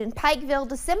In Pikeville,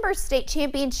 December's state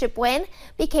championship win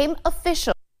became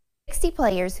official. 60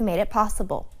 players who made it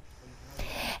possible.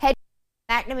 Head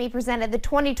McNamee presented the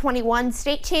 2021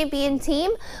 state champion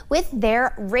team with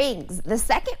their rings, the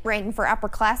second ring for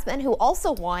upperclassmen who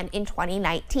also won in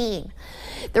 2019.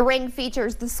 The ring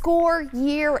features the score,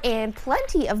 year, and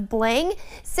plenty of bling.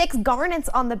 6 garnets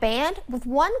on the band with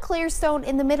 1 clear stone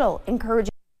in the middle,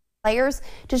 encouraging players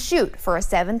to shoot for a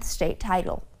 7th state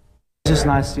title. It's just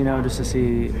nice, just to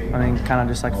see, kind of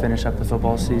just like finish up the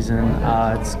football season.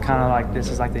 It's kind of like this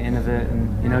is like the end of it,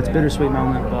 and, it's a bittersweet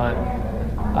moment, but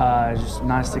it's just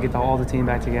nice to get all the team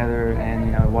back together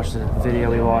and, watch the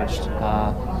video we watched.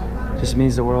 Just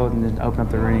means the world, and to open up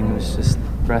the ring, it was just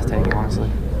breathtaking, honestly.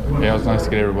 Yeah, it was nice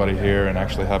to get everybody here and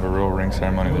actually have a real ring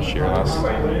ceremony this year.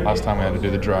 Last time we had to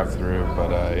do the drive-through, but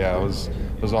yeah, it was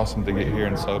awesome to get here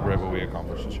and celebrate what we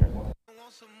accomplished this year.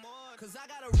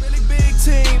 Really big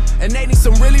team, and they need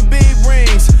some really big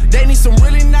rings. They need some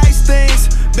really nice things.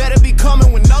 Better be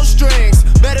coming with no strings.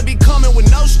 Better be coming with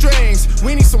no strings.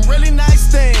 We need some really nice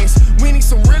things. We need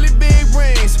some really big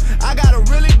rings. I got a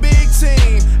really big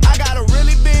team. I got a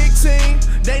really big team.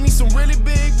 They need some really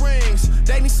big rings.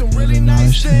 They need some really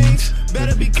nice things.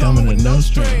 Better be coming with no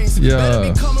strings.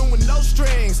 Better be coming with no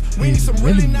strings. We need some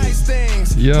really nice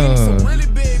things. We need some really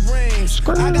big rings.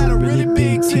 I got a really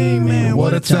big team, man.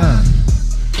 What a time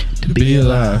to be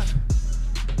alive.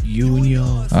 You and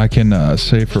yours. I can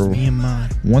say for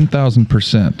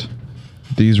 1000%,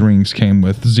 these rings came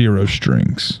with 0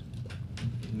 strings.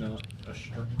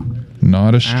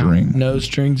 Not a string. No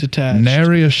strings attached.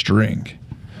 Nary a string.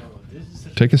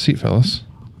 Take a seat, fellas.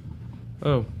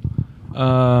 Oh,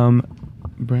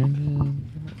 Brandon,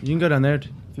 you can go down there if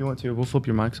you want to. We'll flip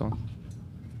your mics on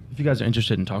if you guys are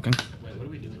interested in talking. Wait, what are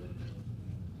we doing?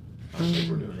 I don't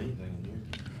think we're doing anything in here.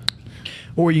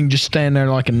 Or you can just stand there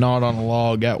like a knot on a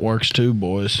log. That works too,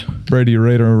 boys. Brady,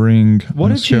 rate our ring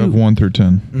on a scale of 1 through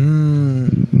 10.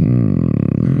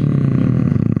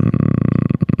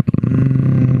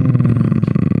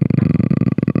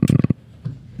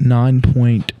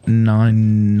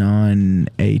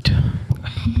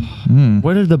 9.998.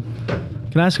 What are the?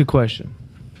 Can I ask a question?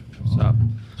 Stop.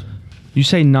 You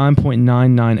say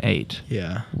 9.998.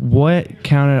 Yeah. What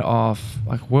counted off?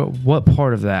 Like what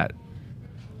part of that?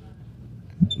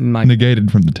 Like, Negated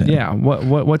from the 10. Yeah.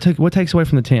 What takes away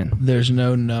from the 10? There's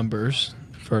no numbers,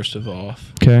 first of all.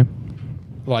 Okay.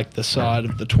 Like the side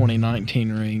of the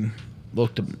 2019 ring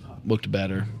looked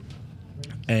better.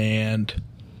 And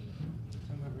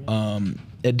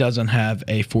it doesn't have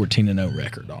a 14-0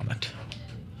 record on it.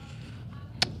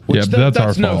 Yeah, that's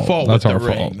our no fault. That's our with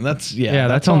the fault. ring. That's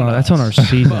on our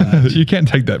season. You can't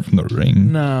take that from the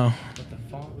ring. No.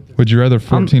 Would you rather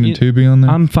 14 and 2 be on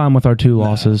there? I'm fine with our 2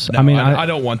 losses. No, I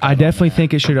don't want that. I definitely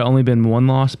think it should have only been 1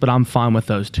 loss, but I'm fine with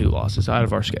those 2 losses out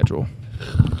of our schedule.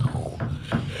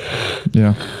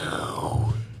 Yeah.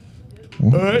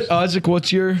 All right, Isaac,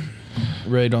 what's your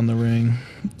rate on the ring?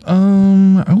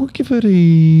 I will give it a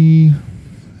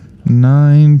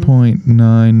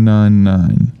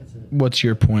 9.999. What's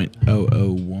your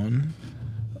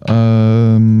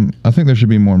 .001? I think there should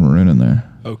be more maroon in there.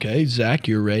 Okay, Zach,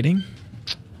 your rating?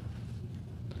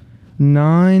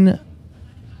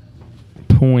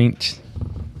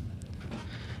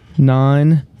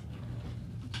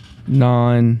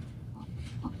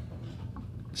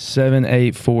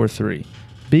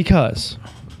 Because,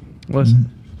 listen.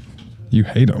 You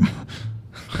hate them.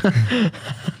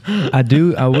 I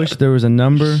do. I wish there was a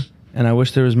number, and I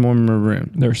wish there was more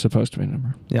maroon. There's supposed to be a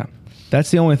number. Yeah, that's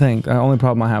the only thing. The only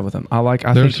problem I have with them.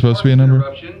 There's supposed to be a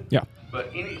number. Yeah. But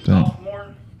any Dang.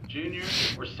 sophomore, junior,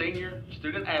 or senior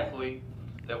student athlete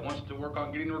that wants to work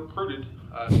on getting recruited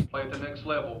to play at the next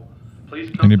level, please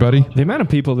come. Anybody? The amount of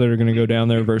people that are going to go down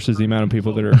there versus the amount of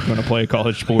people that are going to play a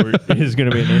college sport is going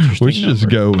to be an interesting We should just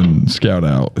go and scout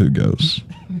out who goes.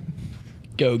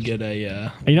 Go get a...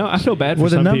 I feel bad for Were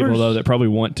the some numbers- people, though, that probably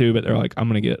want to, but they're like, I'm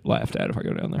going to get laughed at if I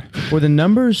go down there. Were the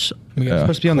numbers Yeah.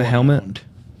 supposed to be on the helmet?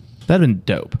 That'd been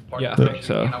dope. Yeah, I Participation think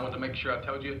so. again, I want to make sure I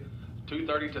told you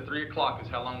 2:30 to 3 o'clock is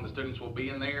how long the students will be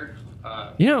in there.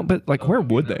 But like, where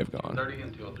would they have gone? 2:30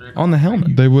 until 3 o'clock. On the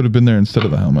helmet. They would have been there instead of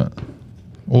the helmet.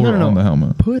 Or No. on the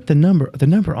helmet. Put the number. The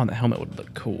number on the helmet would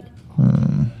look cool.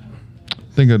 I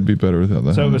think it'd be better without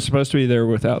the So it helmet. was supposed to be there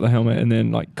without the helmet, and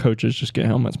then like coaches just get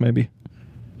helmets, maybe.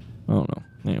 I don't know.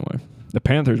 Anyway, the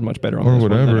Panthers much better on Or this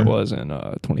one than whatever. it was in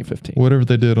 2015. Whatever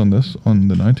they did on the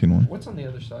 19 one. What's on the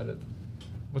other side of?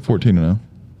 14 and 0.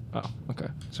 Oh, okay.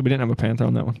 So we didn't have a Panther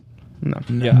on that one. No.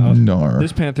 Yeah. Nar.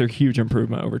 This Panther, huge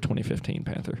improvement over 2015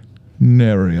 Panther.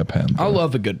 Nary a panther. I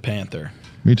love a good Panther.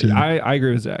 Me too. I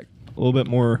agree with Zach. A little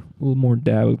more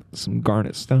dab with some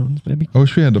garnet stones, maybe. I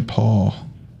wish we had DePaul.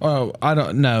 Oh, I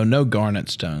don't know. No garnet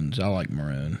stones. I like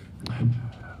maroon.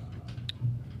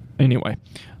 Anyway,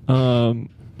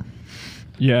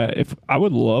 yeah, if I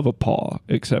would love a paw,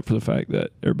 except for the fact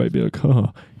that everybody be like, huh,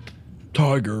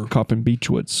 Tiger. copping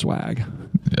Beechwood swag.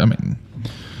 I mean,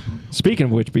 Speaking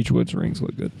of which, Beechwood's rings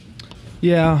look good.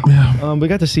 Yeah. Yeah. We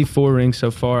got to see 4 rings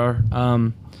so far.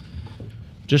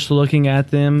 Just looking at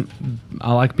them,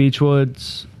 I like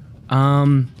Beechwoods.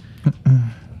 I'm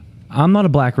not a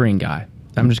black ring guy.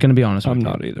 I'm just going to be honest with I'm you.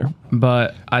 not either.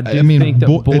 But I do I mean, think that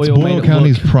it's Boyle made Boyle it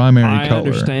County's look, primary I color.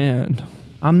 understand.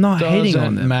 I'm not hating on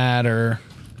Doesn't them. matter.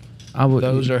 I would,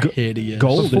 Those are hideous.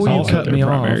 Gold before is you also cut their me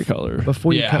primary off, color.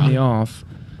 Before you Yeah. cut me off,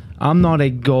 I'm not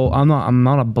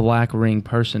a black ring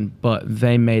person, but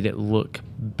they made it look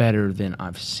better than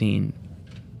I've seen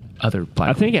other black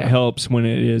I think rings. it helps when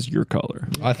it is your color.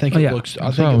 I think Oh, it yeah. looks. I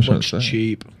That's what I think was it trying looks to say.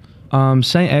 cheap.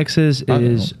 St. X's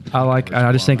is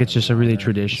I just think it's just a really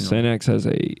traditional. St. X has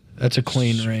a That's a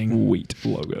clean ring. sweet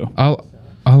logo.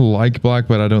 I like black,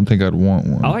 but I don't think I'd want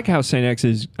one. I like how St.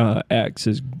 X's X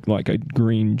is like a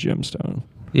green gemstone.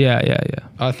 Yeah.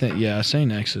 I think St.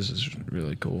 X's is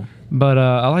really cool. But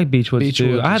I like Beechwoods too.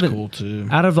 Beechwood I is haven't cool too.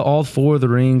 out of all 4 of the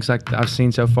rings like I've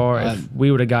seen so far. I- If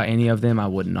we would have got any of them, I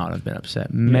would not have been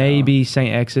upset. Maybe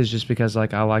St. X's just because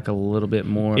like I like a little bit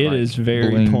more. It like, is very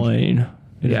bling. plain.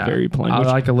 It is yeah, very plain. I which,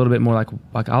 like a little bit more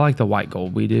like I like the white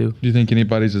gold we do. Do you think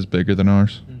anybody's is bigger than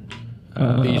ours?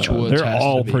 Beechwoods they're has to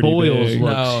all be. pretty Boyle's big.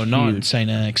 look- No, looks not huge. St.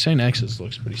 X. St. X's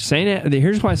looks pretty.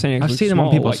 Here's why St. X I've looks seen them on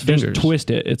small. people's like, just fingers.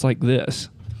 twist it. It's like this.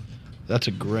 That's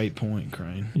a great point,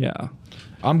 Crane. Yeah.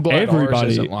 I'm glad ours Everybody-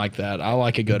 isn't like that. I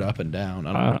like a good up and down.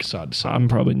 I don't like side to side.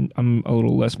 I'm a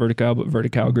little less vertical, but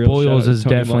vertical grills. Boyle's shout out is to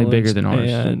Tony definitely Mullins bigger than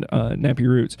ours. and Nappy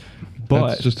Roots. But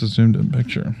That's just a zoomed in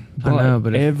picture. I know,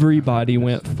 but if- everybody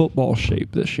went football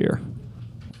shape this year.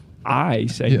 I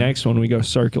say Yeah. next one we go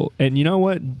circle, and you know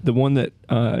what? The one that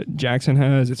Jackson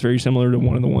has, it's very similar to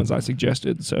one of the ones I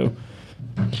suggested. So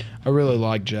I really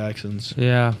like Jackson's.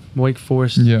 Yeah, Wake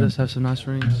Forest Yeah. does have some nice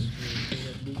rings.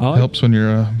 Helps when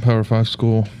you're a Power 5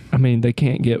 school. I mean, they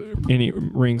can't get any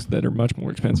rings that are much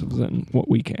more expensive than what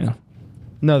we can.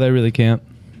 No, they really can't.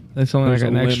 It's only There's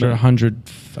like an a extra limit. 100.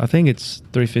 I think it's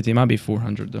 350. It might be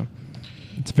 400 though.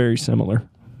 It's very similar.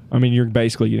 I mean, you're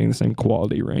basically getting the same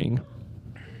quality ring,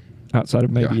 outside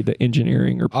of maybe Yeah. the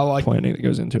engineering or I like- planning that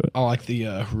goes into it. I like the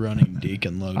running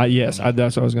Deacon logo. Yes,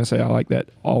 that's what I was gonna say. I like that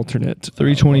alternate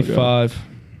 325.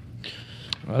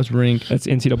 That's ring. That's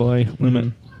NCAA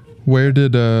limit. Where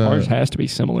did Ours has to be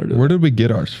similar to where that. did we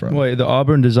get ours from? Wait, the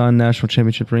Auburn Design National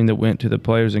Championship ring that went to the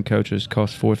players and coaches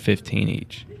cost $415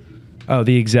 each. Oh,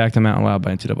 the exact amount allowed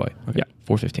by NCAA. Okay, Yeah.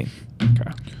 $415.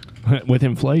 Okay. With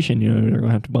inflation, they're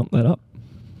gonna have to bump that up.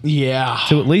 Yeah.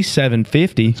 So at least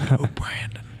 $750. Oh,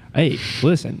 Brandon. Hey,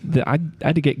 listen, I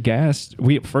had to get gas.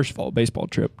 First of all, baseball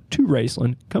trip to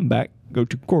Raceland, come back, go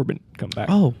to Corbin, come back.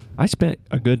 Oh. I spent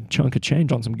a good chunk of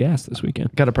change on some gas this weekend.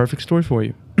 Got a perfect story for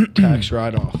you. Tax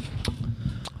write-off.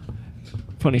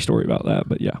 Funny story about that,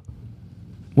 but yeah.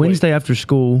 Wednesday after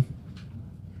school,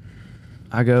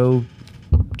 I go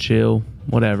chill,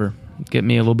 whatever. Get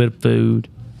me a little bit of food.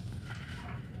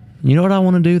 You know what I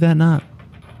want to do that night?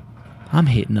 I'm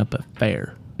hitting up a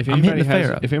fair. If I'm hitting anybody, the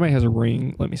fair up. if anybody has a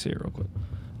ring, let me see it real quick.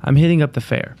 I'm hitting up the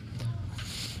fair.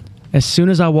 As soon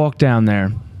as I walk down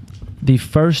there, the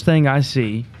first thing I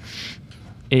see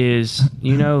is,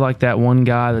 you know, like that one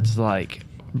guy that's like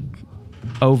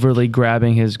overly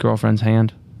grabbing his girlfriend's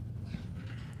hand?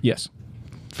 Yes.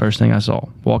 First thing I saw,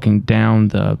 walking down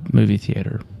the movie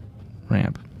theater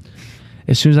ramp.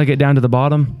 As soon as I get down to the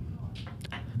bottom,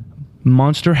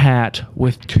 monster hat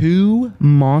with 2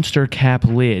 monster cap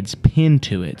lids pinned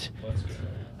to it.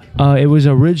 It was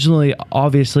originally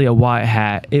obviously a white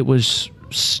hat. It was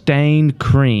stained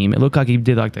cream. It looked like he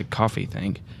did like the coffee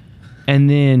thing. And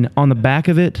then on the back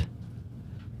of it,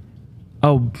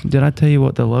 oh, did I tell you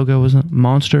what the logo was?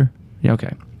 Monster? Yeah,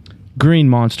 okay. Green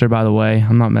Monster, by the way.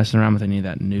 I'm not messing around with any of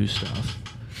that new stuff.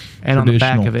 And on the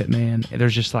back of it, man,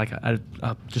 there's just like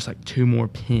just like 2 more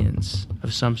pins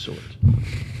of some sort.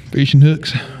 Fishing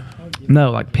hooks.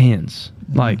 No, like pins.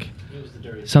 Like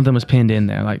something was pinned in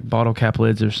there, like bottle cap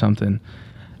lids or something.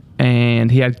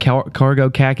 And he had cargo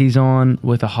khakis on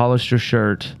with a Hollister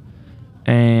shirt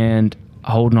and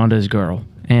holding on to his girl.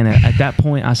 And at that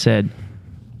point, I said,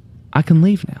 I can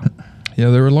leave now. Yeah,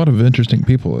 there were a lot of interesting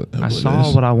people. I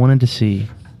saw what I wanted to see.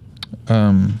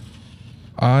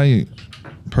 I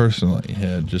personally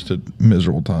had just a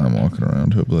miserable time walking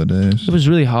around Hubla days. It was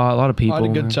really hot. A lot of people. I had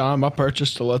a good time. I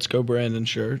purchased a Let's Go Brandon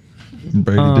shirt.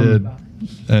 Brady did,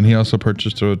 and he also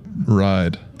purchased a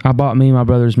ride. I bought me and my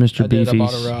brother's Mr. I did. I bought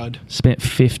a Beefy's. ride. Spent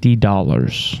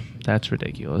 $50. That's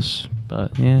ridiculous.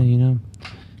 But yeah, you know,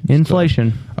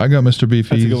 inflation. I got Mr.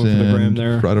 Beefy's a good one for the gram and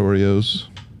there. fried Oreos.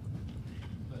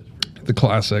 The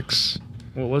classics.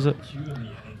 What was it?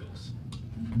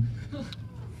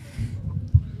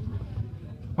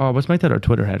 Oh, let's make that our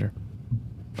Twitter header.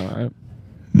 All right.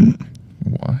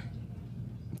 Why?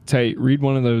 Tate, read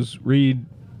one of those. Read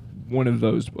one of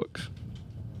those books.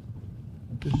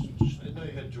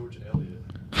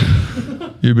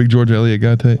 You a big George Eliot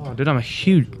guy, Tate? Oh, dude, I'm a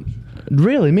huge.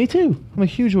 Really, me too. I'm a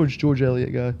huge George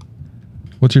Eliot guy.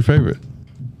 What's your favorite?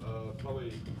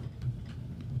 Probably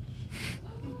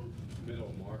middle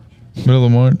of March. Middle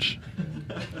of March.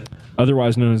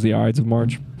 Otherwise known as the Ides of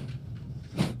March.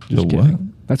 The Just what?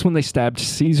 kidding. That's when they stabbed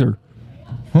Caesar.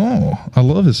 Oh, I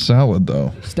love his salad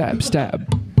though. Stab,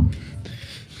 stab.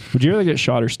 Would you rather get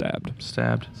shot or stabbed?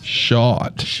 Stabbed.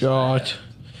 Shot.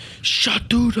 Shot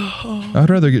through the heart. I'd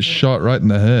rather get shot right in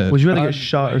the head. Would you rather get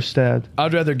shot or stabbed?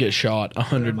 I'd rather get shot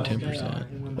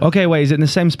 110%. Okay, wait. Is it in the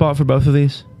same spot for both of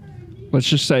these? Let's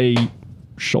just say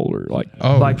shoulder, like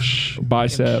Oh, like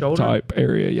bicep shoulder? type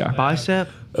area. Yeah. Bicep.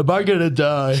 Am I gonna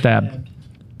die? Stabbed.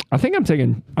 I think I'm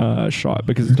taking shot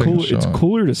because it's Taking cool. It's shot.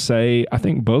 cooler to say. I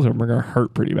think both of them are gonna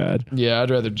hurt pretty bad. Yeah, I'd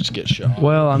rather just get shot.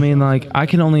 Well, I mean, like I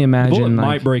can only Bullet imagine. might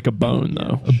Like, break a bone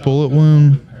though. a bullet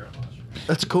wound.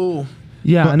 That's cool.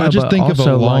 yeah, But I know. I just but think of a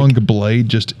also, long like, blade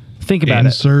just think about it.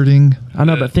 inserting. I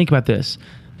know, but think about this.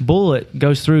 Bullet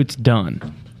goes through, it's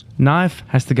done. Knife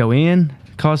has to go in,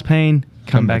 cause pain,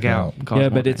 come back out. cause Yeah,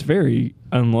 more but it's pain. very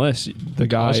unless the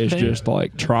guy Cause is pain? just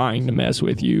like trying to mess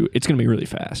with you, it's gonna be really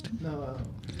fast.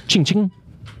 Ching ching.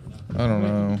 I don't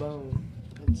know.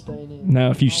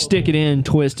 Now, if you stick it in,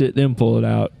 twist it, then pull it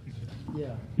out,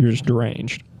 you're just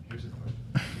deranged.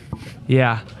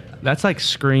 Yeah, that's like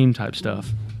Scream type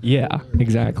stuff. Yeah,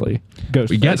 exactly. Ghost.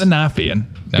 We got the knife in.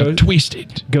 Now Go- twist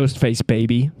it. Ghost face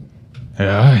baby.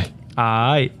 Yeah.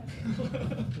 Aight.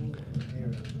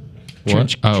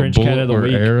 Trench- What? trench bullet cat of the or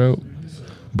week. arrow?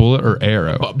 Bullet or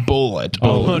arrow? Bullet.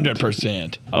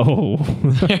 100%. Oh.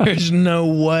 There's no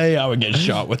way I would get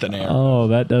shot with an arrow. Oh,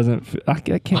 that doesn't. I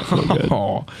can't feel good.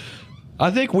 Oh. I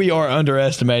think we are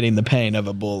underestimating the pain of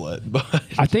a bullet, but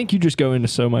I think you just go into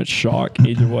so much shock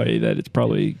either way that it's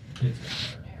probably.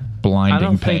 Blinding I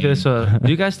don't pain. think this.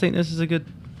 Do you guys think this is a good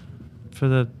for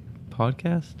the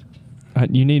podcast?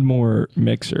 You need more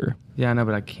mixer. Yeah, I know,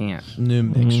 but I can't. new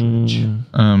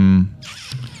mixage.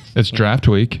 It's draft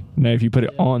week. Now, if you put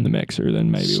it on the mixer, then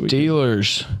maybe we.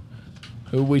 Steelers.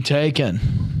 Who we taking?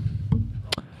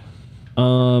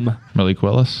 Malik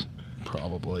Willis.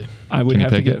 Probably. I would Can you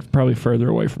have to pick get it? probably further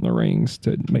away from the rings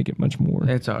to make it much more.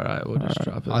 It's all right. We'll just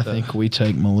drop it. I think we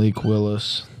take Malik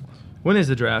Willis. When is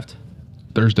the draft?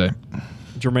 Thursday.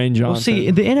 Jermaine Johnson. Well,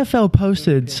 see, the NFL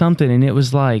posted something, and it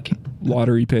was like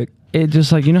lottery pick. it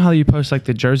just like, you know how you post like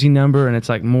the jersey number and it's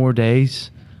like more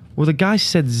days. Well, the guy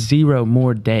said 0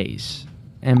 more days,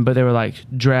 but they were like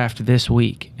draft this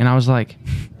week, and I was like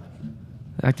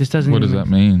this doesn't. What does even that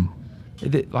mean?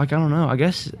 Like I don't know. I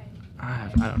guess I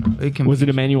don't know. It can. Was it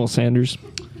Emmanuel Sanders?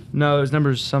 No, it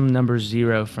was some number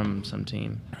 0 from some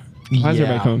team. Why is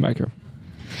everybody coming back here?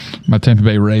 My Tampa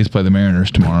Bay Rays play the Mariners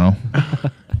tomorrow.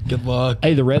 Good luck.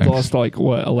 Hey, the Reds Thanks. lost like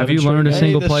what? 11 Have you straight learned a games?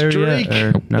 single the player streak, yet?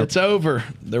 Or, no. It's over.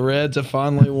 The Reds have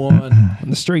finally won.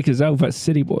 The streak is over.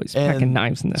 City boys And packing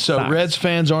knives in the so socks. Reds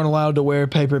fans aren't allowed to wear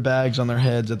paper bags on their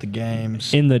heads at the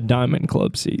games. in the Diamond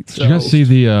Club seats. Did you guys see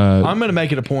the? I'm going to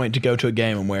make it a point to go to a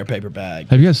game and wear a paper bag.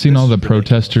 Have you guys seen This all the is ridiculous.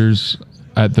 protesters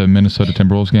at the Minnesota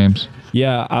Timberwolves games?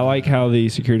 Yeah, I like how the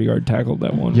security guard tackled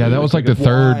that one. Yeah, that was like the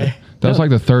third. Why? That was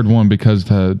like the third one because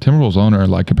the Timberwolves owner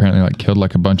like apparently like killed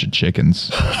like a bunch of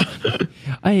chickens.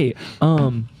 Hey,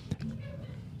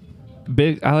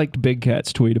 I liked Big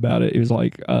Cat's tweet about it. It was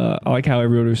like, I like how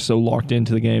everybody was so locked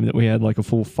into the game that we had like a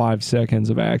full 5 seconds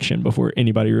of action before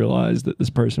anybody realized that this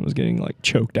person was getting like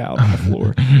choked out on the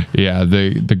floor. Yeah,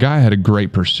 the guy had a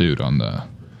great pursuit on the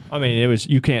I mean,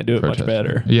 you can't do it much protester.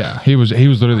 better. Yeah, he was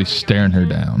literally staring her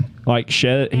down. Like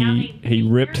Shed, he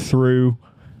ripped through,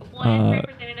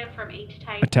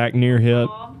 attack near hip.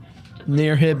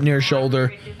 Near hip, near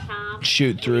shoulder,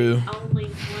 shoot through.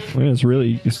 Well,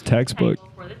 it's textbook.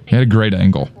 He had a great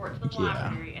angle.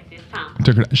 Yeah.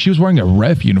 Took her. She was wearing a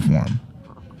ref uniform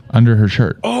under her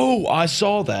shirt. Oh, I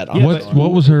saw that.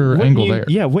 What was her angle there?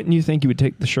 Yeah, wouldn't you think you would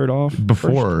take the shirt off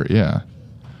Before, yeah.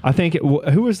 I think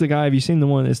who was the guy? Have you seen the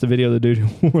one? It's the video of the dude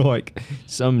who wore like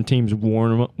some teams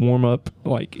warm up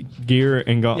like gear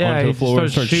and got onto the floor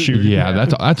and started shooting. Yeah,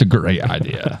 that's a great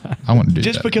idea. I want to do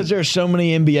Just that. because there are so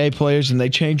many NBA players and they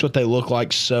change what they look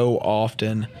like so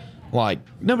often, Like,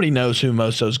 nobody knows who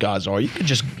most of those guys are. You could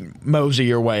just mosey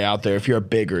your way out there if you're a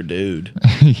bigger dude.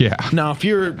 Yeah. Now, if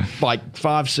you're like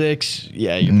 5'6",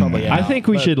 yeah, you're probably out. I think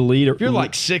we But should lead. If you're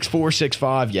like 6'4",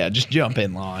 6'5", yeah, just jump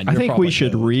in line. I You're think we probably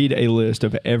should good. read a list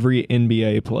of every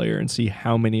NBA player and see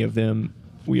how many of them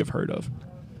we have heard of.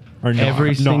 Or not, Every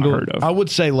not single- heard of. I would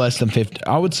say less than 50.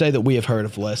 I would say that we have heard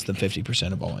of less than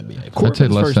 50% of all NBA players. I'd say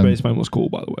Corbin's less first than. baseman was cool,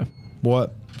 by the way.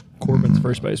 What? Corbin's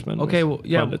first baseman. Okay, was well,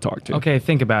 yeah. fun to talk to. Okay,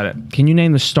 think about it. Can you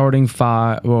name the starting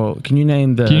five? Well, can you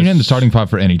name the? Can you name the starting five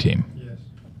for any team?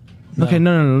 Okay,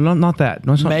 no, not that.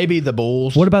 No, it's not- Maybe the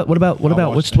Bulls. What about?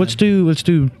 watch Let's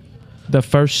do the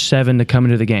first 7 to come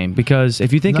into the game, because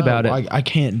if you think No, about it, I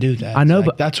can't do that. I know, Zach.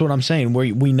 but- that's what I'm saying.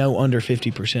 We know under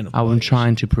 50% of I'm players.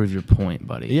 trying to prove your point,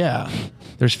 buddy. Yeah.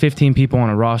 There's 15 people on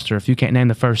a roster. If you can't name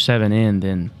the first 7 in,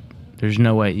 then there's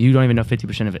no way. You don't even know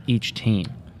 50% of each team.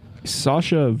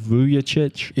 Sasha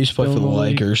Vujacic. He used to play still for the in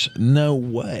league? Lakers. No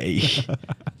way.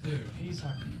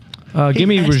 Give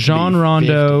me has to be Rajon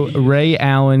Rondo, 50. Ray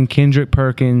Allen, Kendrick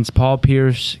Perkins, Paul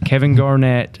Pierce, Kevin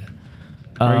Garnett.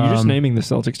 Are you just um, naming the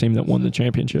Celtics team that won the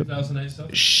championship?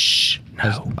 Shh.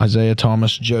 No. Isaiah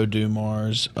Thomas, Joe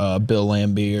Dumars, Bill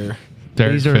Lambier,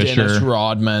 Derek These are- Dennis Fisher.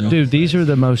 Rodman. Dude, these are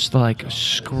the most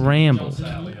scrambled.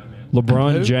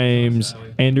 LeBron James,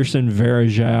 Anderson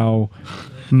Varejao,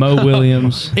 Mo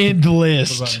Williams, End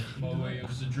list.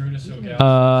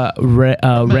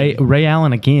 Ray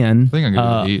Allen again. I think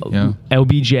I could do yeah.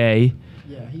 LBJ.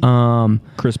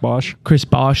 Chris Bosh. Chris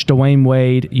Bosh, Dwayne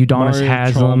Wade, Udonis Mario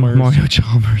Haslam, Chalmers. Mario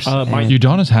Chalmers. Mike- and-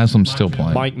 Udonis Haslam's still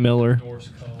playing. Mike Miller.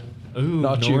 Ooh,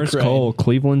 Not you, Norris Craig. Cole,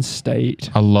 Cleveland State.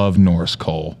 I love Norris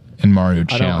Cole and Mario I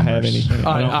Chalmers. don't have anything.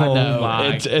 I know.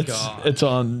 my It's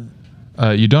on.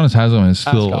 Udonis Haslam is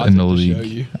still Ask in the Isaac to show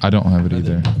league. you. I don't have it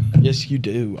either. Yes, you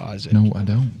do, Isaac. No, I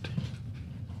don't.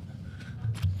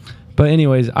 But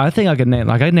anyways, I think I could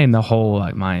name the whole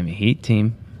Miami Heat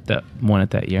team that won it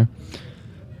that year.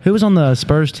 Who was on the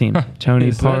Spurs team? Tony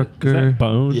Is Parker. that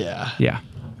Bone? Yeah. Yeah.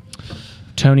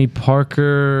 Tony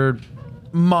Parker,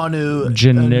 Manu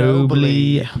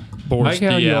Ginobili. Like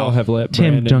how y'all have let Tim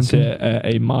Brandon Duncan. sit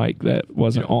at a mic that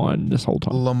wasn't on this whole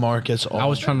time. LaMarcus. I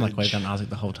was trying to wait on Isaac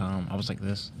the whole time. I was like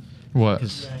this. What?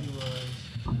 'Cause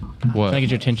What? trying to get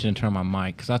your attention and turn my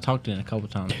mic because I talked to it a couple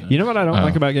times. You know what I don't Oh.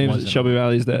 like about games at Wasn't. Shelby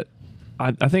Valley is that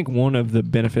I think one of the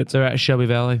benefits They're at Shelby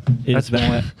Valley. is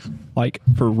that like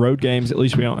for road games, at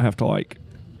least we don't have to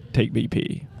take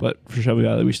BP. But for Shelby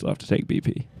Valley, we still have to take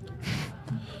BP.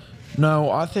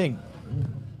 No, I think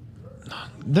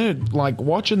they're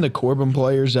watching the Corbin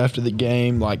players after the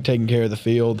game, taking care of the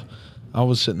field. I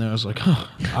was sitting there, I was like, huh,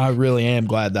 I really am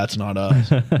glad that's not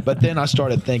us. But then I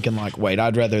started thinking, wait,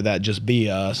 I'd rather that just be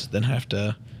us than have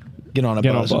to get on a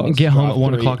bus. and get home at drive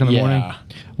 1 3. o'clock in the morning. Yeah.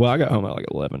 Well, I got home at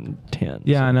 11:10.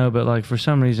 Yeah, I know, but for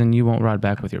some reason you won't ride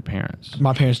back with your parents.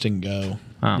 My parents didn't go.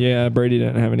 Oh. Yeah, Brady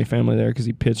didn't have any family there because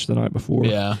he pitched the night before.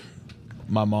 Yeah.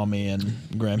 My mommy and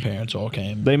grandparents all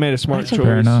came. They made a smart choice.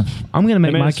 Fair enough. I'm gonna They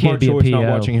make made my a smart kid be a choice PO. not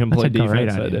watching him play That's a great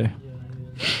defense that idea. day.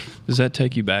 Does that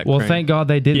take you back? Well, Craig? thank God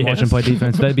they didn't watch him Yes. play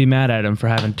defense. They'd be mad at him for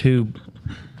having two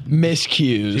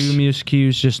Miscues.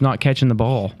 miscues, just not catching the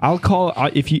ball. I'll call I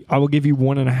will give you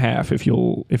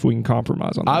 1.5 if we can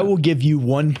compromise on that. I will give you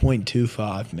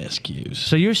 1.25 miscues.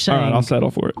 So you're All saying, right, I'll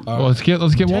settle for it. Well, let's get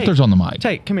Walters on the mic.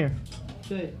 Tate, come here.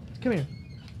 Come here.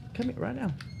 Come here right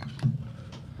now.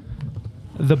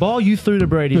 The ball you threw to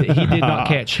Brady that he did not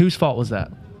catch, whose fault was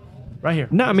that? Right here.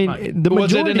 No, I mean Mike. the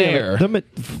Was it majority an of error?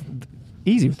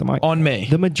 easy with the mic. On me.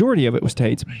 The majority of it was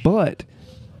Tate's, but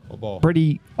What ball?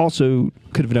 Brady also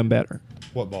could have done better.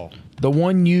 What ball? The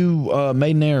one you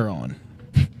made an error on.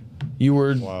 You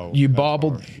were Wow, you that's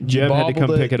bobbled. harsh. you Jeb had to bobbled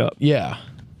come pick it up. Yeah.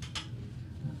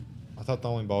 I thought the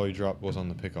only ball you dropped was on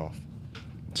the pickoff.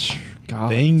 God,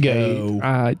 Bingo.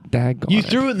 Daggone You it.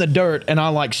 threw it in the dirt, and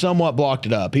I somewhat blocked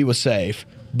it up. He was safe,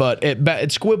 but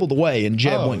it squibbled away, and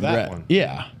Jeb Oh, went that grab. one.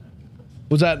 Yeah.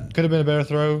 Was that Could have been a better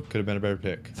throw. Could have been a better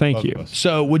pick. Thank Both you. of us.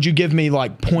 so? Would you give me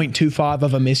 0.25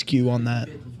 of a miscue on that?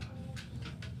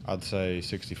 I'd say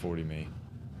 60-40 me.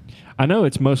 I know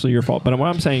it's mostly your fault, but what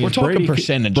I'm saying We're is talking Brady,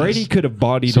 percentages. Brady could have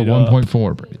bodied So it up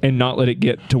 1.4, Brady. and not let it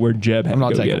get to where Jeb had I'm not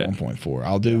to go taking get it. 1.4.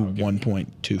 I'll do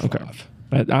 1.25. Okay.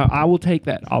 I will take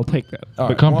that. I'll take that. All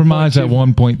right, Compromise at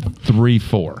 1.2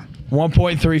 1.34.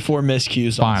 1.34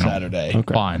 miscues on Final. Saturday.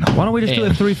 Okay. Fine. Why don't we just do a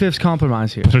And- 3/5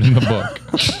 compromise here? Put it in the book.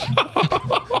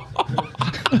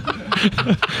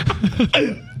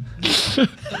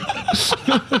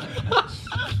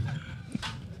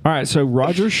 All right, so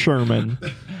Roger Sherman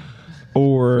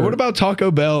or What about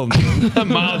Taco Bell?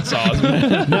 Mild sauce,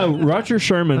 man. no? Roger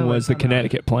Sherman was the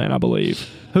Connecticut plan, I believe.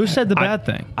 Who said the bad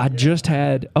thing? I just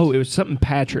had. Oh, it was something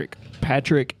Patrick.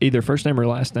 Patrick, either first name or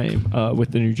last name,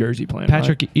 with the New Jersey plan.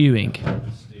 Patrick Ewing.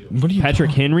 What are you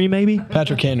Patrick Henry, maybe.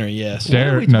 Patrick Henry, yes.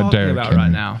 Derek about Henry. right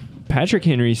now? Patrick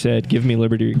Henry said, "Give me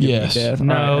liberty, or give Yes. me death."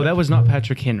 No, All right. that was not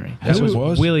Patrick Henry. That Who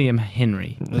was? William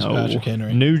Henry. That's No. Patrick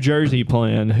Henry. New Jersey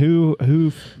plan. Who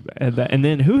had that? And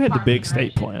then who had the big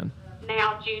state plan?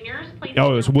 Now, juniors, please.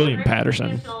 Oh, it was William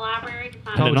Patterson. To the library to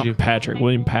sign No, Told not you. Patrick.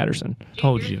 William Patterson.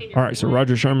 Told you. All right, so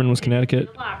Roger Sherman was Connecticut.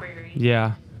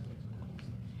 Yeah.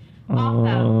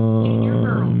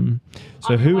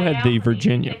 So who had the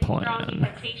Virginia plan?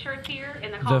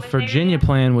 The Virginia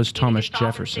plan was Thomas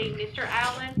Jefferson.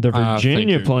 The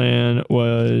Virginia you're- plan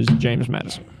was James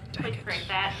Madison.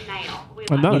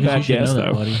 Not a bad guess,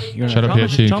 though. Shut up,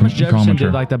 Thomas PhD. Jefferson Commenter.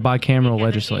 did like the bicameral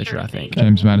legislature, I think.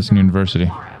 James Madison University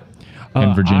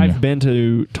in Virginia. I've been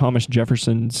to Thomas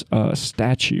Jefferson's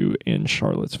statue in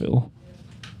Charlottesville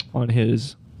on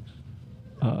his,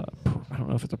 I don't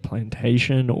know if it's a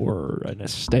plantation or an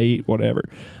estate, whatever.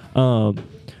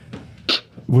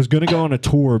 Was going to go on a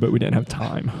tour, but we didn't have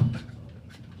time.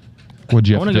 What'd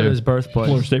you I have want to to go to do? his birthplace.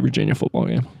 Florida State Virginia football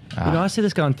game. You know, I see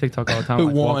this guy on TikTok all the time. Who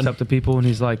Like, walks won? up to people and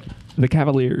he's like, The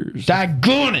Cavaliers.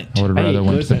 Daggone it! I would have Hey, rather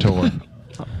went to the listen. tour.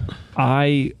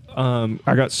 I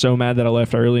got so mad that I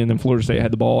left early, and then Florida State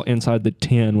had the ball inside the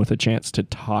 10 with a chance to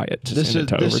tie it to This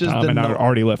send it is- to this is overtime, the and I no- had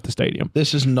already left the stadium.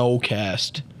 This is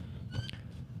Nolecast.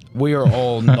 We are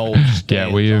all Noel stands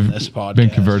Yeah, we on have this podcast. been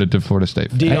converted to Florida State.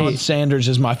 Deion Sanders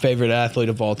is my favorite athlete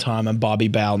of all time, and Bobby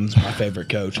Bowden's my favorite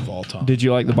coach of all time. Did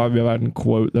you like the Bobby Bowden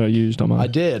quote that I used on my? I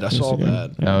did. I saw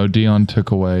Instagram? that. No, Dion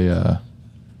took away.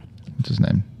 What's his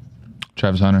name?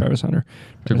 Travis Hunter. Travis Hunter.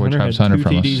 Took away Travis had Hunter two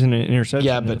from us. TDs and an interception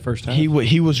Yeah, in the but first half. he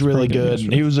was really Spring game good.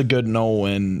 yesterday. He was a good Noel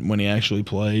when he actually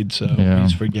played, so Yeah.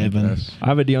 he's forgiven. I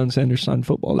have a Deion Sanders signed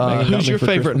football. that Megan got Who's me your for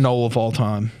favorite Christmas. Noel of all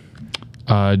time?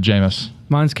 Jameis.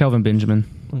 mine's Kelvin Benjamin.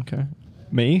 Okay.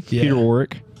 Me? Yeah. Peter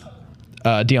Warwick.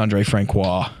 DeAndre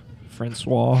Francois.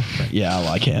 Francois. Yeah, I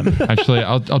like him. Actually,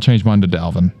 I'll change mine to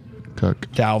Dalvin Cook.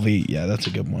 Dalvey. Yeah, that's a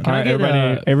good one. All right,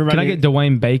 Can everybody. I get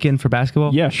Dwayne Bacon for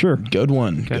basketball? Yeah, sure. Good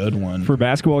one. Good one. For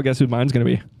basketball, guess who mine's going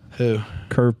to be? Who?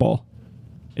 Curveball.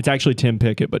 It's actually Tim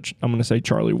Pickett, but I'm going to say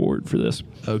Charlie Ward for this.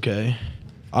 Okay.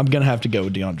 I'm going to have to go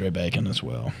with DeAndre Bacon as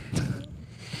well.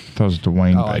 That was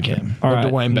Dwayne I like Bacon. him. All Or right,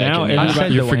 Dwayne now Bacon. I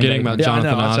said You're Dwayne forgetting Bacon. about Yeah, I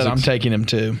Jonathan know. I said I'm Isaac. taking him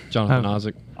too. Jonathan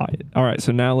Isaac. All right,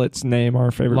 so now let's name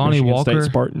our favorite Lonnie Michigan Walker. State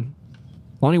Spartan.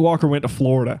 Lonnie Walker went to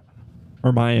Florida.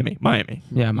 Or Miami. Miami.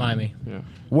 Yeah, Miami. Yeah.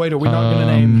 Wait, are we not going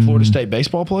to name Florida State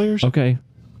baseball players? Okay.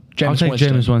 I'll take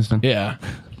Jameis Winston. Yeah.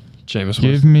 Jameis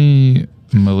Give Winston. me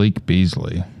Malik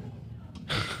Beasley.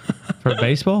 For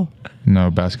baseball?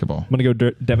 No, basketball. I'm going to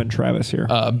go Devin Travis here.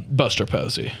 Buster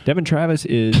Posey. Devin Travis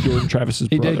is Jordan Travis's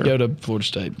He brother. did go to Florida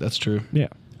State. That's true. Yeah.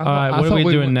 All right, what are we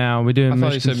doing now? We doing I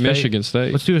thought he Michigan said State? Michigan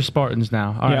State. Let's do the Spartans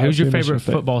now. All right, Yeah, who's your let's do favorite Michigan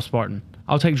State. football Spartan?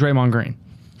 I'll take Draymond Green.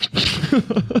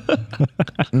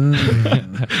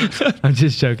 I'm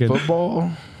just joking.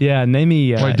 Football? Yeah, name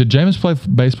me. Wait, did Jameis play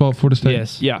baseball at Florida State?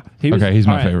 Yes. Yeah. He was, Okay, he's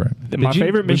my all right. favorite. My Did you-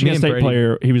 favorite was me Michigan and State Brady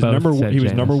player, he was both number said he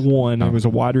was Jameis. number one. Oh. He was a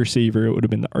wide receiver. It would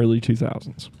have been the early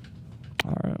 2000s.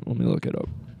 All right, let me look it up.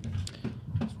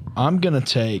 I'm going to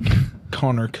take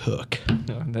Connor Cook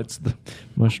That's the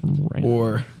most random.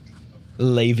 or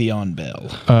Le'Veon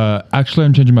Bell. Actually,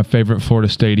 I'm changing my favorite Florida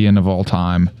Stadium of all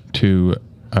time to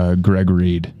Greg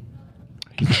Reed.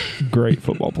 Great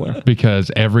football player.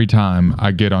 Because every time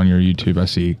I get on your YouTube, I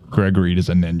see Greg Reed as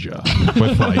a ninja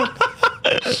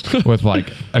with like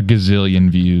a gazillion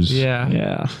views. Yeah.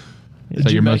 Yeah. So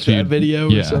Did you your make most that viewed- video?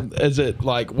 Yeah. Or something? Is it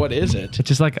like, what is it? It's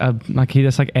just like he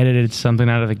just like edited something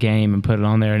out of a game and put it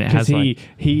on there, and it Because has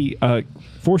he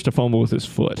forced a fumble with his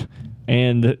foot.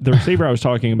 And the receiver I was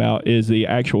talking about is the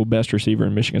actual best receiver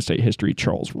in Michigan State history,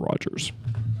 Charles Rogers.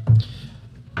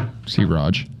 See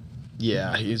Raj.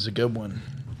 Yeah, he's a good one.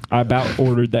 I about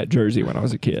ordered that jersey when I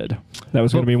was a kid. That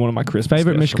was going to be one of my Christmas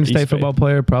favorite gifts Michigan from State East Bay. football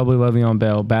player, probably Le'Veon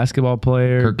Bell. Basketball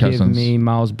player, Kirk give Cousins. me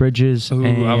Miles Bridges. Ooh,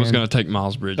 I was and going to take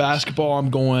Miles Bridges. Basketball, I'm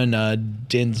going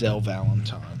Denzel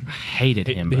Valentine. hated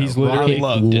him. Bro. He's literally. I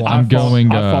loved it. I'm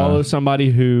going. I follow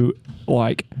somebody who,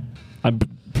 like, I'm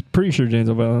pretty sure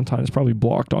Denzel Valentine is probably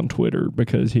blocked on Twitter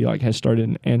because he like has started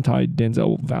an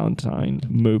anti-Denzel Valentine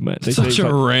movement. They say Such he's a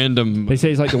like- random. They say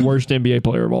he's like the worst NBA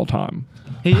player of all time.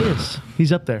 He is.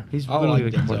 He's up there. He's I literally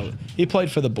like the Denzel. worst. He played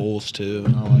for the Bulls too.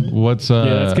 And I like What's Yeah,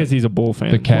 that's because he's a Bull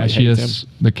fan. the Dwight hates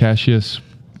him. Cassius?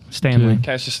 Stanley.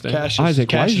 Cassius Stanley. Cassius, Isaac,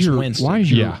 Cassius why Winston.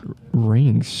 is your Yeah.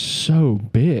 ring so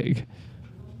big?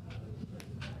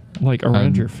 Like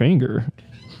around your finger.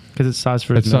 Because it starts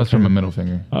for It starts from a middle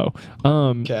finger.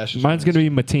 Cash is Mine's going to be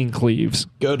Mateen Cleaves.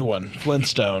 Good one.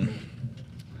 Flintstone.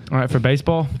 All right, for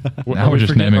baseball. Now we're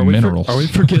just naming minerals. Are we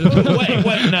forgetting about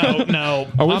wait, no.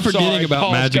 Are we I'm forgetting sorry. about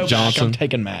Pause, Magic go back. Johnson? I'm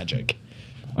taking Magic.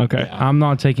 Okay. I'm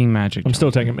not taking Magic. I'm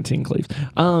still taking Mateen Cleaves.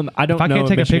 I don't If I know can't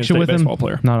take a Michigan picture State with him, baseball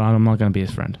player. no, I'm not going to be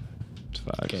his friend.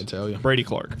 I can't tell you. Brady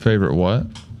Clark. Favorite what?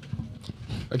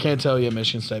 I can't tell you a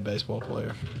Michigan State baseball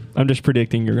player. I'm just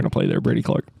predicting you're going to play there, Brady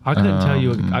Clark. I couldn't tell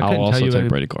you. Um, I I'll couldn't also tell you. take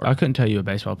Brady Clark. I couldn't tell you a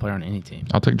baseball player on any team.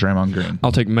 I'll take Draymond Green.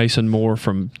 I'll take Mason Moore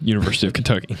from University of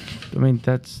Kentucky. I mean,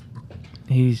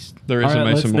 he's. There is All a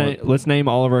right, Mason Moore. let's name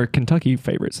all of our Kentucky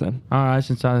favorites then. All right,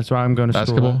 since that's why I'm going to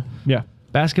Basketball? school. Yeah.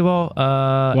 Basketball.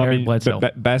 Eric Bledsoe.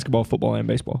 Basketball, football, and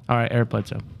baseball. All right, Eric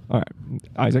Bledsoe. All right.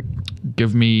 Isaac.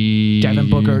 Give me Devin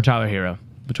Booker or Tyler Hero.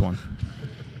 Which one?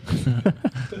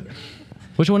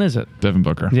 Which one is it? Devin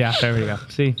Booker. Yeah, there we go.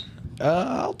 See,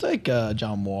 I'll take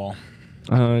John Wall.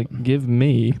 Give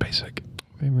me Basic.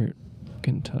 favorite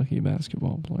Kentucky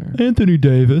basketball player. Anthony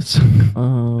Davis,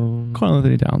 Um, Carl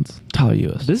Anthony Towns, Tyler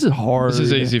Lewis, this is hard. This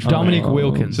is easy for Dominique me.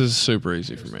 Wilkins. This is super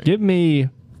easy for me. Give me, you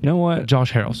know what?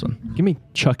 Josh Harrelson, Give me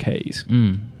Chuck Hayes.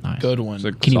 Nice. Good one. It's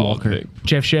a Kenny solid Walker. pick.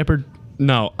 Jeff Shepard,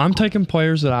 No, I'm taking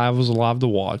players that I was alive to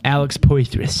watch. Alex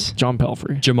Poitras. John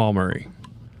Pelfrey. Jamal Murray.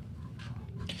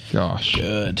 Gosh.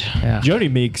 Good. Yeah. Jody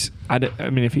Meeks. I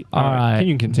mean, if he. All right. Can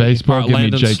you continue? Baseball, All right, give me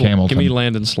Landon Jake Sloan. Hamilton. Give me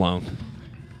Landon Sloan.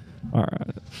 All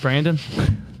right. Brandon.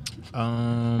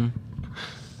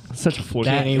 Such a fluke.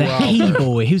 Danny That key Walker.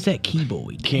 boy. Who's that key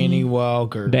boy? Kenny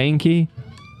Walker. Danke.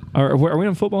 Are we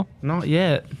on football? Not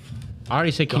yet. I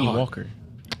already said Kenny Walker.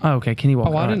 Oh, okay, Kenny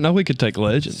Walker. Oh, I All didn't right. know we could take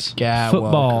legends. Scott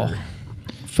Football. Walker.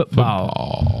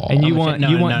 Football. And you want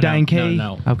Dan Key?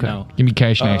 Okay. No. Give me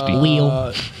Cash Nasty.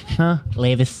 Wheel. Huh?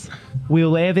 Levis. Will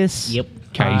Levis. Yep.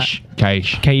 Cash.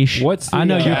 Cash. Cash. What's the, I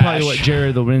know you're Cash. probably what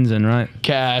Jared Lorenzen, right?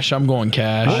 Cash. I'm going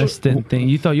Cash. I just didn't think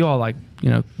you thought you all like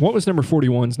What was number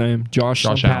 41's name? Josh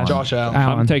Josh something? Allen. Josh Allen.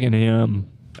 I'm taking him.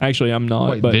 Actually, I'm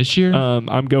not. Wait, but, this year?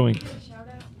 I'm going.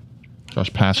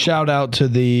 Josh Pascal. Shout out to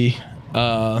the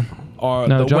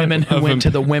No, John- women who went to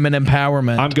the women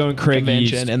empowerment. I'm going Craig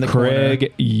convention Yeast. in the Craig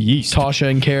corner. Yeast. Tasha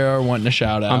and Kara are wanting to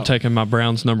shout out. I'm taking my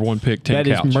Browns #1 pick, Tim That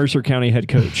Couch. is Mercer County head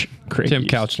coach Craig Tim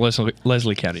Yeast. Couch,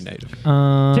 Leslie County native.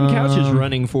 Tim Couch is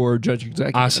running for judge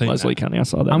executive I in seen Leslie that. County. I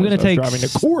saw that. I'm as gonna I was take driving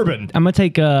to Corbin. I'm gonna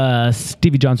take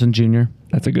Stevie Johnson Jr.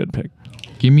 That's a good pick.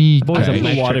 Give me Boys, There's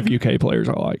Cash. a lot of UK players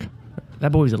I like.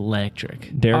 That boy's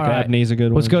electric. Derek All right. Abney's a good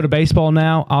one. Let's go to baseball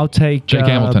now. I'll take Jake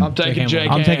Hamilton. I'm taking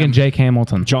Jake. I'm taking Jake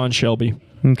Hamilton. John Shelby.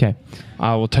 Okay.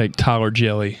 I will take Tyler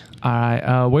Jelly. All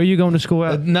right. Where are you going to school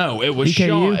at? No, it was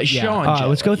EKU? Sean. Sean. All right.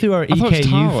 Let's go through our thought it was EKU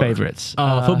Tyler. favorites.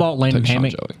 Football, Landon Take Sean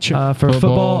Hammock. Jelly. For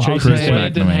football, I'll Chris take,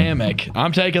 Landon McNamee. Hammock.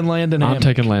 I'm taking Landon Hammock. I'm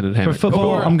taking Landon for Hammock.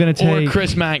 football. I'm gonna take. Or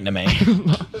Chris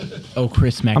McNamee. Oh,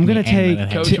 Chris McNamee. I'm gonna and take. Landon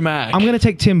Hammock. Coach Mack. I'm gonna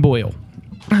take Tim Boyle.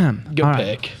 Good All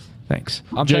right. pick. Thanks.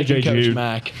 I'm J.J. taking Coach Jude.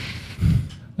 Mack.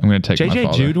 I'm going to take my JJ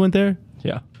father. Jude went there.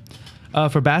 Yeah.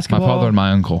 For My basketball. father and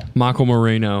my uncle. Michael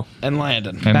Marino. And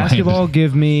Landon. And Basketball, Landon.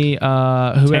 give me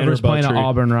whoever's playing at Butchery.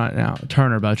 Auburn right now.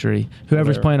 Turner Butchery.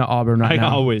 Whoever's playing at Auburn right I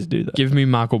now. always do that. Give me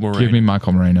Michael Moreno. Give me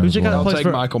Michael Moreno. Who's as the guy well. that I'll plays take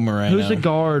for Michael Moreno. Who's the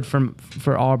guard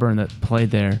for Auburn that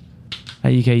played there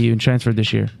at EKU and transferred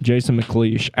this year? Jason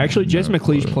McLeish. Actually, Jason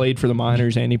McLeish played for the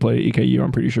Miners and he played at EKU.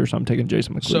 I'm pretty sure. So I'm taking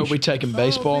Jason McLeish. So we taking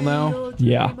baseball now?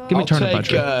 yeah. Give me I'll Turner take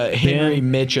Butchery. Henry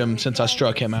Mitchum since I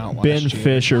struck him out last Ben year.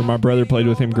 Fisher, my brother played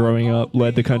with him growing up,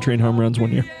 led the country in home runs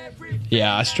one year.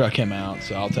 Yeah, I struck him out,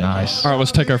 so I'll take Nice. All right,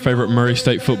 let's take our favorite Murray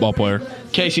State football player.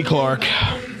 that. Casey Clark.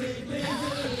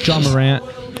 John Morant.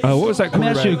 What was that Let me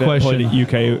ask quarterback you a that played question.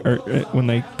 at UK or when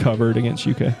they covered against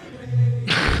UK?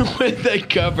 When they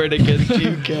covered against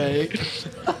UK.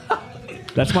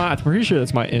 I'm pretty sure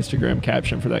that's my Instagram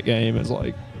caption for that game. Is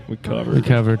like we covered. We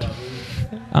covered.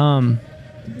 Go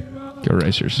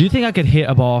Racers. Do you think I could hit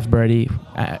a ball off Brady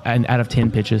out of 10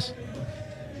 pitches?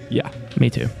 Yeah. Me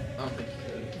too.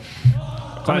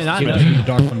 I mean, I know. The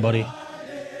dark one, buddy.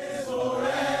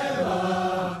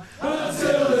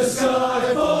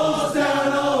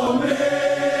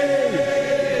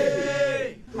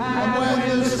 And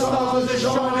when the stars are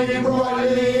shining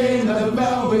brightly in the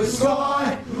velvet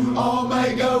sky, I'll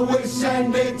make a wish,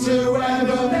 send it to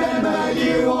heaven.